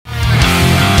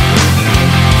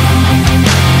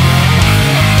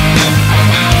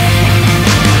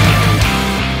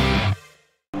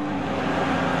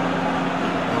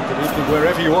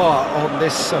you are on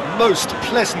this most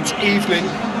pleasant evening.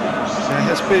 There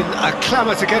has been a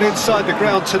clamour to get inside the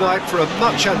ground tonight for a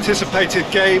much-anticipated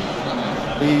game.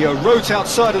 The roads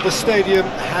outside of the stadium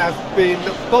have been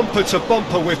bumper to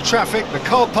bumper with traffic. The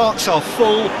car parks are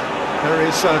full. There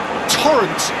is a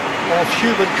torrent of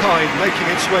humankind making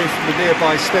its way from the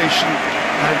nearby station,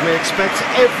 and we expect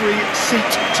every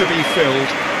seat to be filled.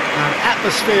 An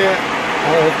atmosphere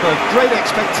of great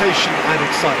expectation and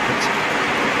excitement.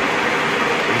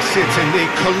 We sit in the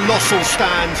colossal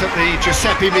stand at the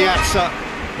Giuseppe Meazza,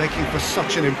 making for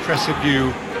such an impressive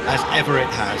view as ever it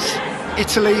has.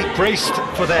 Italy braced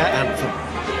for their anthem.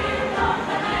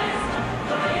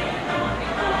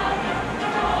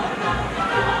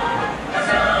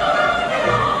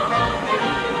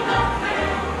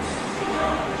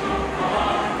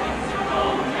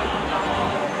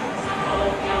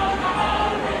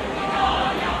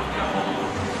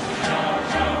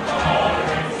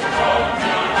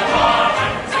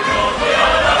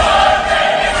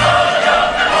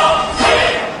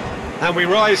 And we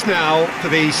rise now for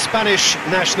the Spanish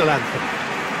national anthem.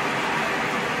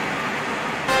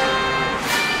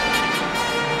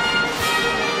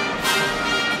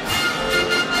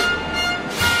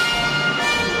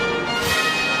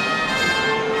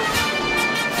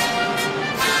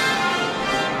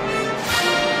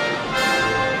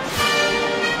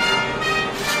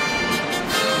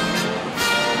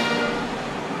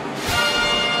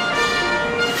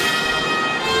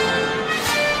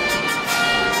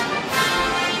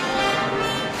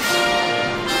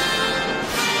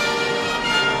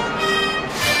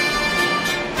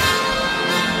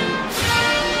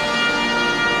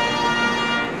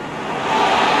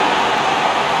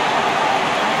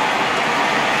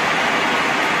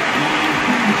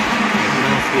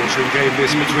 Game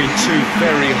this between two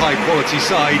very high-quality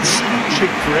sides.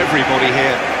 Treat for everybody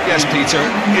here. Yes, Peter,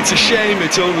 it's a shame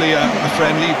it's only a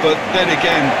friendly, but then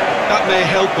again, that may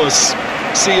help us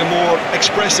see a more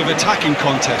expressive attacking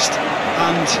contest.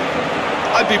 And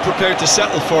I'd be prepared to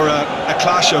settle for a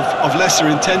clash of lesser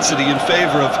intensity in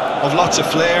favour of lots of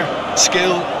flair,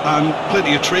 skill, and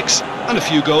plenty of tricks, and a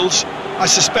few goals. I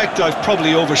suspect I've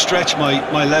probably overstretched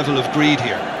my level of greed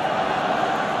here.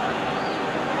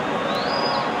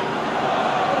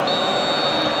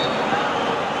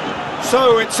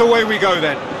 So it's away we go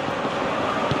then.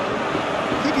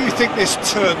 Who do you think this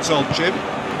turns on, Jim?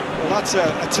 Well, that's a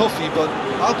toughie, but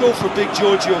I'll go for big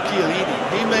Giorgio Chiellini.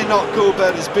 He may not go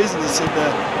about his business in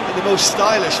the most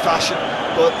stylish fashion,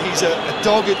 but he's a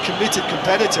dogged, committed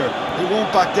competitor who won't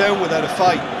back down without a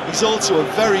fight. He's also a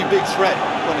very big threat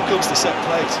when it comes to set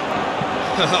plays.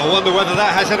 I wonder whether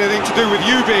that has anything to do with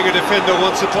you being a defender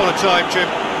once upon a time, Jim.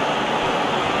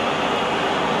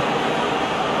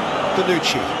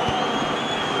 Bonucci.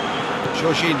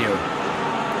 Jorginho,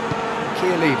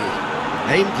 Chiellini,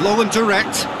 aimed long and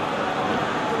direct.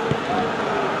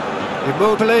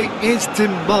 Immobile is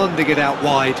demanding it out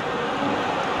wide.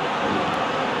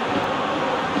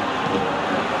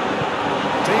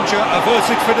 Danger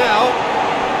averted for now.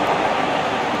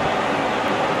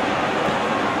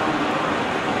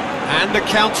 And the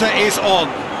counter is on.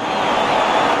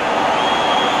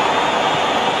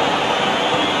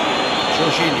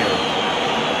 Jorginho,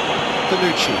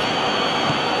 Bonucci.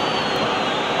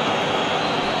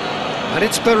 And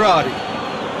it's Berardi.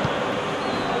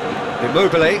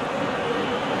 Immobile.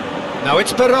 Now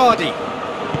it's Berardi.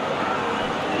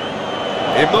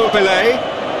 Immobile.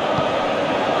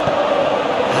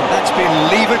 And that's been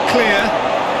levered clear.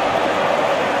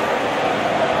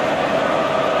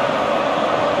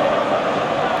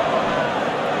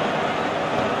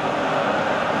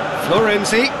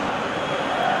 Florenzi.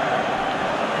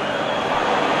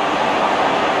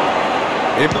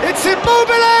 It's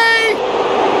Immobile!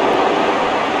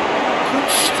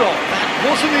 Stop, that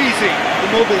wasn't easy.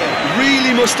 Immobile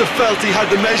really must have felt he had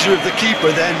the measure of the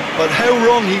keeper then, but how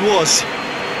wrong he was.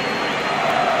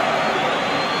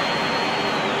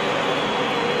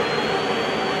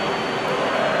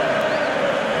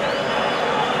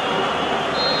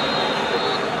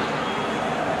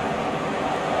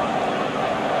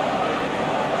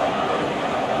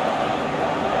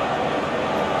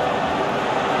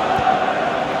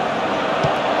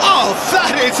 Oh,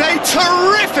 that is a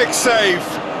terrific save!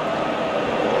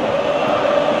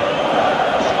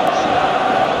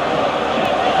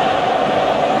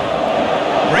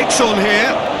 Breaks on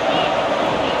here.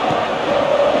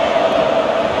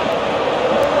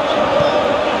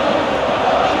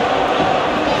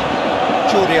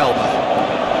 Jordi Alba.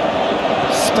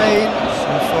 Spain,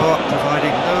 so far,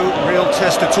 providing no real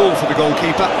test at all for the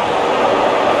goalkeeper.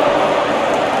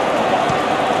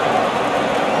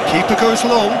 Keeper goes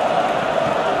long.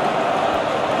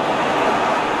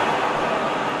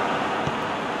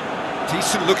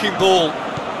 Decent looking ball.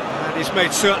 And he's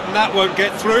made certain that won't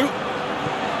get through.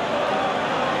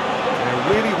 There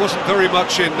really wasn't very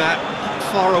much in that.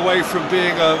 Far away from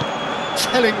being a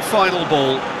telling final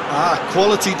ball.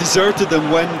 Quality deserted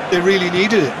them when they really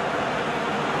needed it.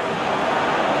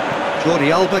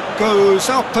 Jordi Alba goes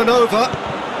up and over.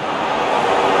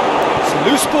 It's a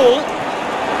loose ball.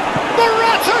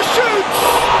 Morata shoots!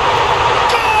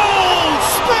 Goal!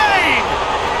 Spain!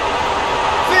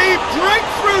 The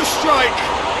breakthrough strike!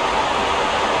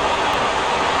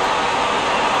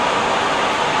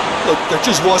 Look, there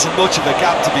just wasn't much of a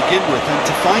gap to begin with, and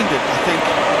to find it, I think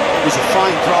it was a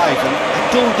fine drive, and I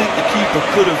don't think the keeper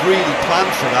could have really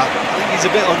planned for that. I think he's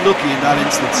a bit unlucky in that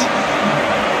instance.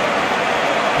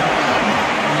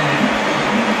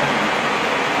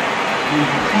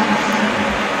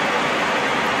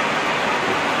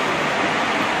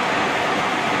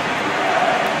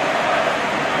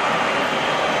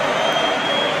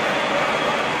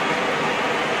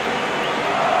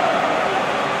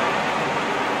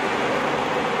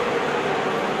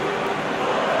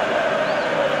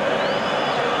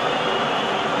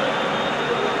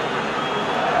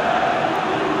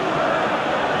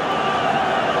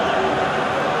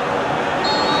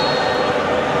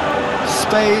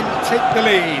 Spain take the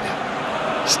lead.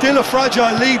 Still a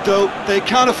fragile lead though, they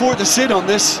can't afford to sit on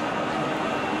this.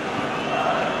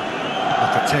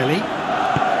 Locatelli.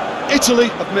 Italy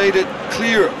have made it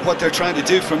clear what they're trying to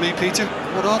do for me, Peter.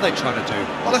 What are they trying to do?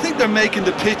 Well, I think they're making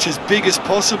the pitch as big as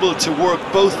possible to work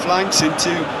both flanks into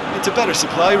better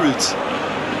supply routes.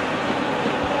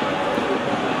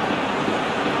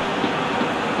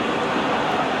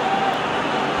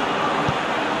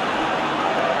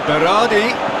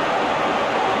 Berardi.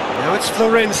 Now it's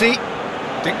Florenzi.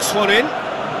 Dinks one in.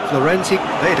 Florenzi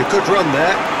made a good run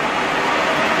there.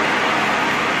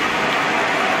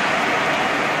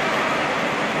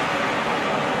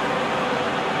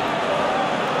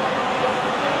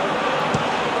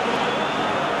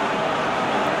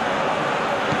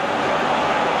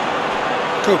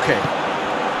 Koke.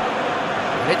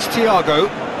 And it's Thiago.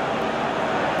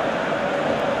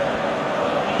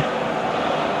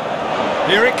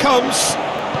 Here it comes.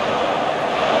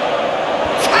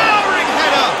 Towering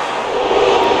header!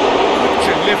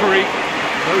 Good delivery,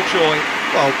 no joy.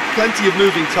 Well, plenty of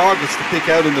moving targets to pick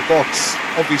out in the box.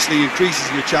 Obviously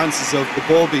increases your chances of the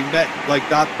ball being met like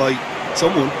that by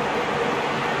someone.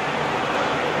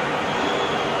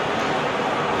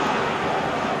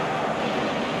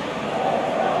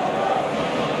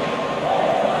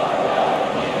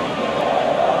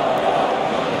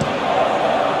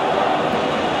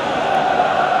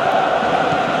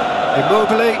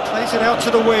 Immobile plays it out to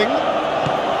the wing.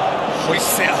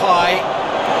 Hoists it high.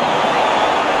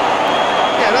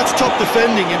 Yeah, that's top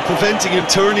defending and preventing him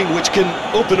turning, which can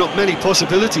open up many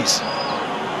possibilities.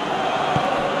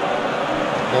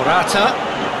 Morata.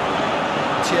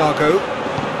 Thiago.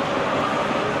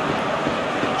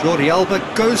 Jordi Alba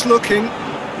goes looking.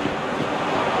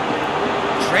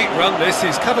 Great run this,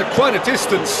 he's covered quite a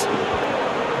distance.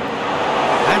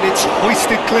 And it's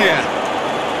hoisted clear.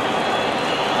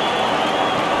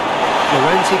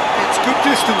 Florenzi gets good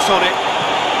distance on it.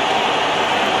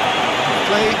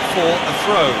 Play for a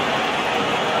throw.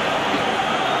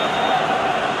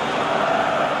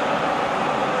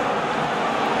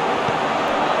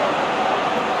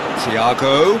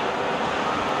 Thiago.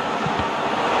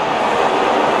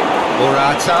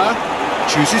 Morata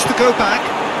chooses to go back.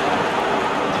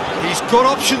 He's got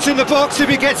options in the box if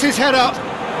he gets his head up.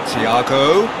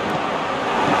 Thiago.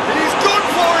 He's gone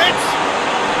for it!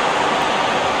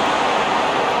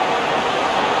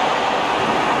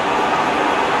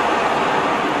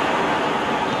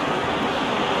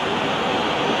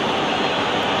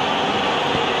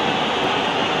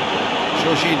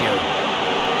 Jorginho.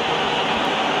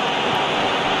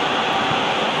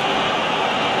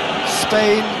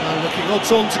 Spain are looking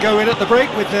odds on to go in at the break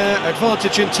with their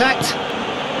advantage intact.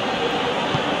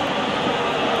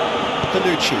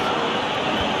 Panucci.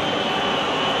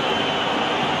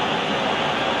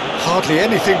 Hardly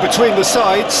anything between the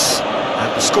sides,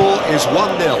 and the score is 1-0.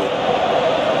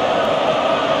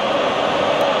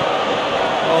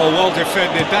 Oh, well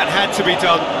defended, that had to be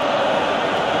done.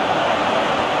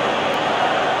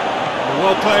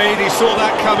 Well played, he saw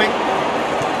that coming.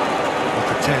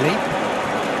 Locatelli.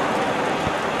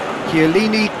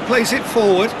 Chiellini plays it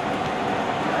forward.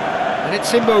 And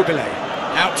it's Immobile.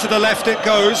 Out to the left it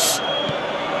goes.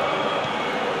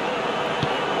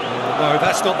 Oh, no,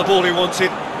 that's not the ball he wanted.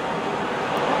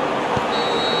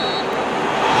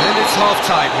 And it's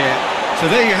half-time here. So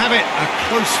there you have it, a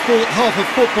close-fought half of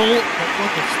football, but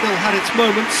one that still had its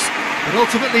moments. but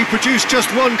ultimately produced just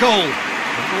one goal.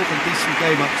 A more than decent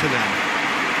game up to now.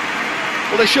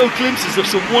 Well, they showed glimpses of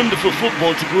some wonderful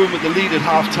football to go in with the lead at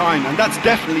half-time, and that's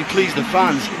definitely pleased the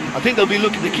fans. I think they'll be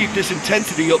looking to keep this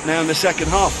intensity up now in the second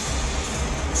half.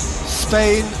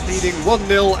 Spain leading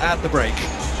 1-0 at the break.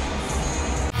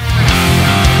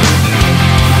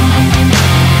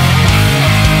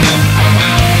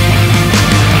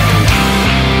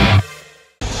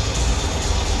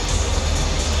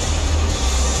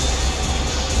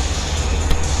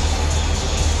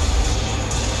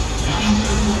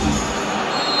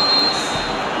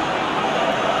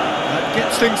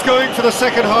 Gets things going for the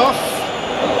second half.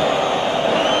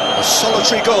 A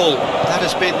solitary goal, that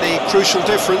has been the crucial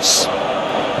difference.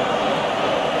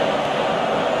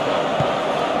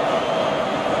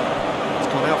 It's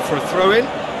gone out for a throw-in.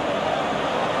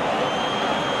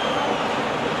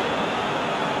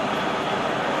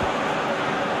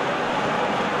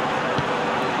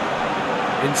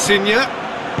 Insigne.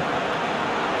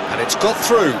 And it's got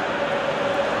through.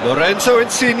 Lorenzo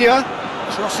Insigne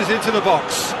crosses into the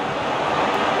box.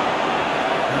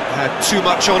 Had too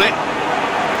much on it.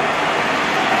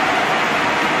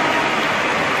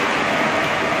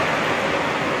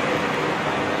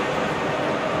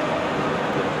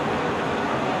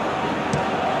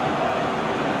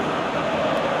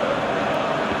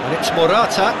 And it's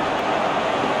Morata.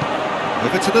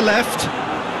 Over to the left.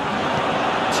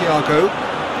 Thiago.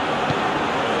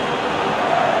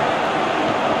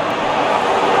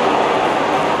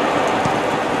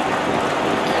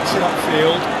 Gets it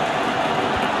upfield.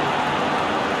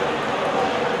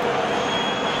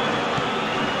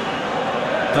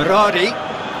 Berardi.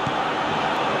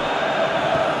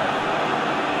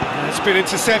 It's been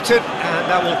intercepted, and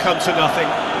that will come to nothing.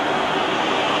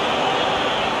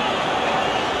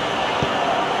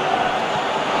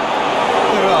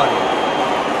 Berardi.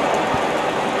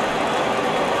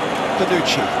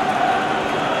 Bonucci.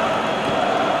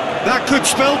 That could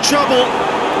spell trouble.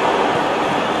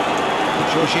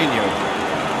 Jorginho.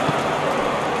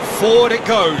 Forward it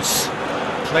goes.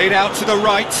 Played out to the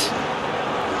right.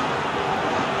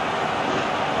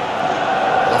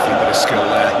 Skill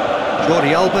there.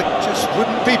 Jordi Alba just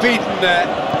wouldn't be beaten there.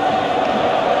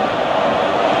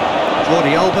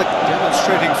 Jordi Alba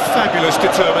demonstrating fabulous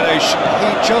determination.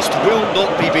 He just will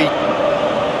not be beaten.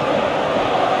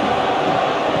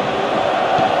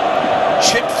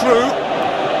 Chip through.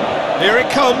 Here it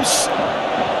comes.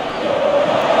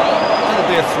 That'll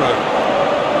be a throw.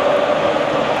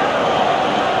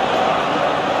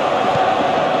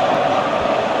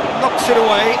 Knocks it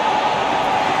away.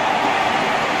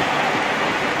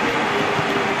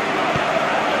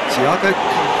 Thiago can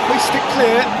hoist it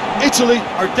clear. Italy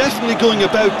are definitely going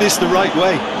about this the right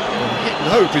way. Well, hit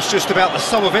and hope is just about the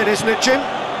sum of it, isn't it, Jim?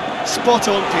 Spot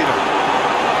on, Peter.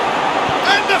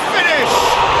 And the finish!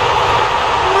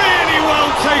 Really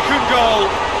well taken goal.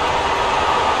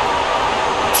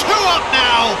 2 up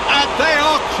now, and they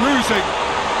are cruising.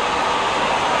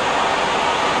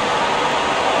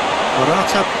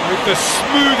 Morata with the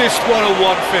smoothest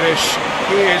one-on-one finish.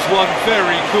 He is one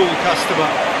very cool customer.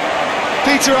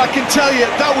 Peter, I can tell you,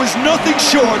 that was nothing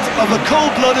short of a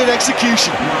cold-blooded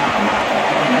execution.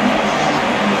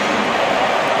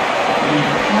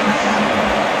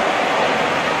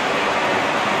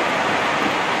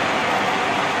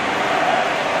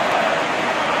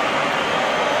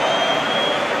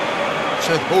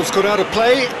 So the ball's gone out of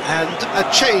play, and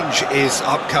a change is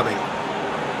upcoming.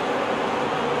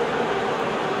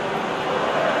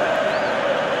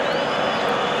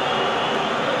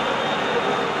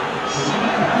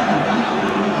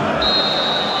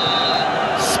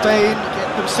 Spain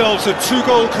get themselves a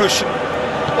 2-goal cushion.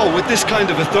 Well, with this kind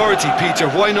of authority, Peter,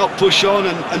 why not push on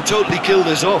and totally kill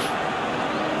this off?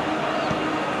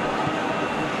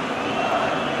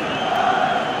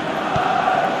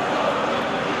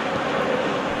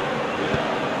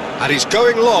 And he's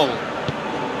going long.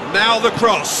 Now the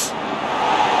cross.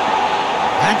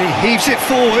 And he heaves it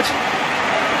forward.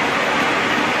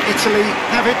 Italy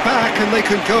have it back and they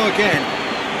can go again.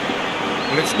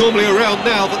 Well, it's normally around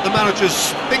now that the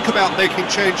managers think about making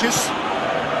changes.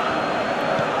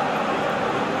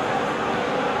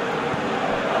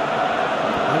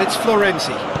 And it's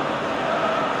Florenzi.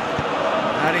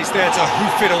 And he's there to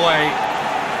hoof it away.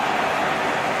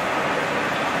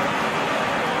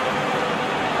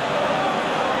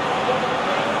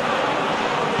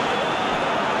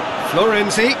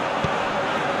 Florenzi.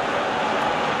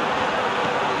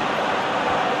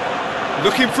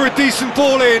 Looking for a decent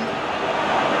ball in.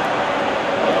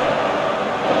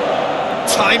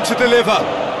 Time to deliver.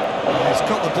 He's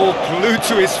got the ball glued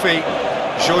to his feet.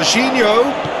 Jorginho.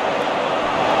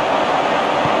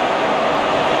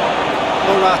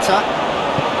 Morata.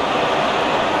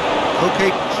 Okay,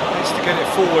 tries to get it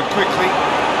forward quickly.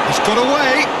 He's got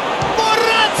away.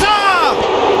 Morata!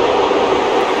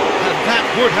 And that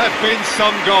would have been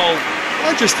some goal.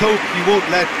 I just hope he won't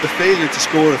let the failure to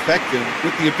score affect him.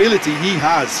 With the ability he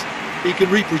has, he can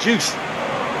reproduce.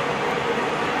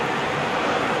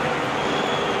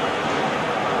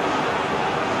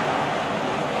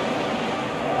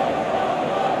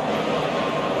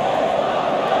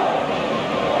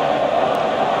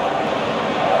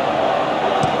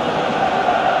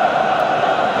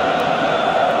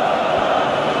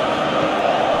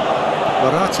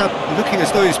 Morata looking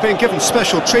as though he's being given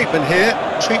special treatment here.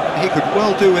 Treatment he could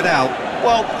well do without.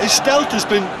 Well, his stealth has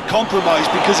been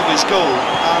compromised because of his goal,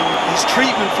 and his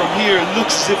treatment from here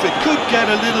looks as if it could get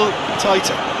a little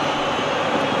tighter.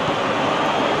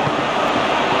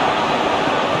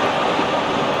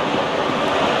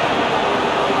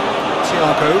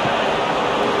 Thiago.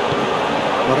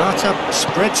 Morata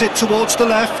spreads it towards the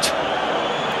left.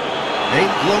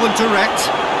 Aimed low and direct.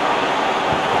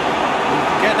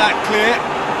 Get that clear.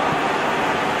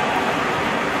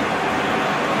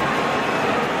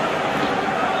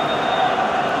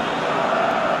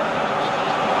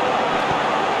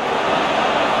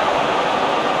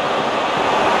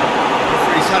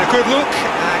 Referee's had a good look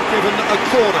and given a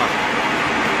corner.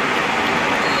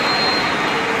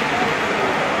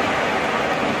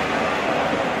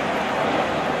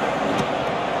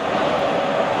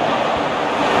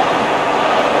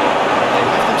 They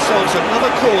have themselves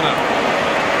another corner.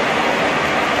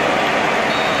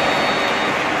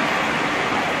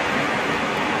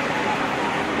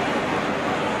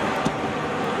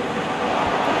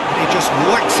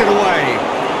 Whacks it away.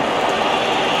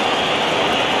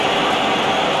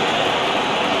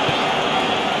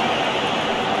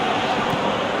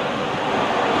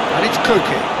 And it's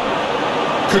Koke.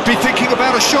 Could be thinking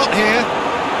about a shot here.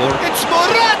 Or it's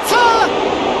Morata!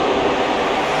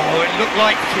 Oh, it looked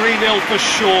like 3-0 for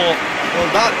sure. Well,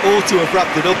 that ought to have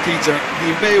wrapped it up, Peter.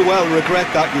 He may well regret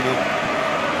that, you know.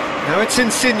 Now it's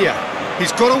Insigne.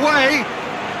 He's got away.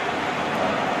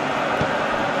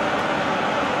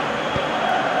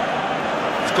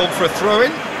 Gone for a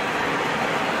throw-in.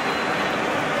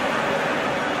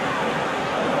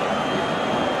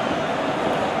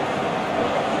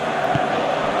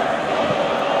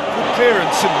 Good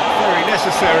clearance and very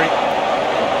necessary.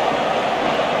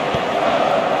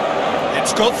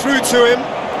 It's got through to him.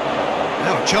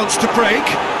 Now a chance to break.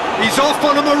 He's off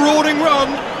on a marauding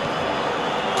run.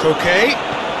 Koke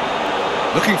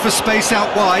looking for space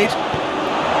out wide.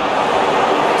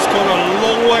 It's gone a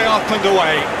long way up and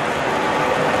away.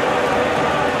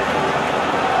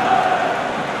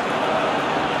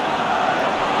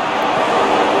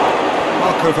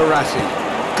 Verratti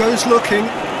goes looking.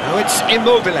 Now it's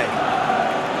Immobile.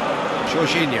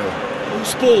 Jorginho.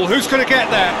 Who's ball? Who's going to get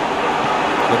there?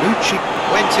 Bonucci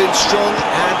went in strong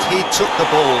and he took the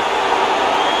ball.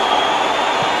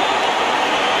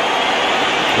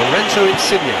 Lorenzo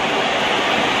Insigne.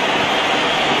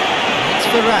 It's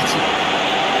Verratti.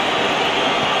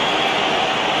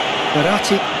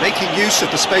 Verratti making use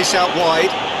of the space out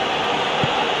wide.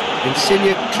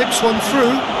 Insigne clips one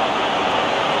through.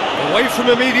 Away from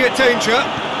immediate danger.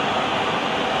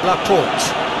 Laporte.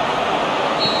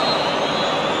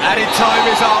 Added time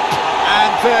is up,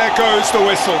 and there goes the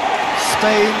whistle.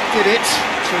 Spain did it.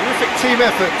 Terrific team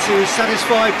effort to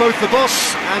satisfy both the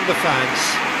boss and the fans.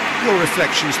 Your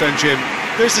reflections then, Jim?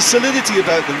 There's a solidity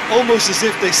about them, almost as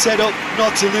if they set up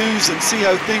not to lose and see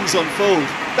how things unfold.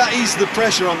 That eases the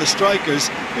pressure on the strikers,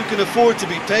 who can afford to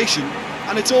be patient,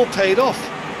 and it's all paid off.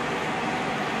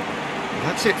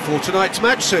 That's it for tonight's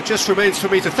match, so it just remains for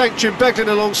me to thank Jim Beglin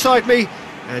alongside me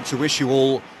and to wish you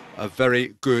all a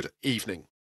very good evening.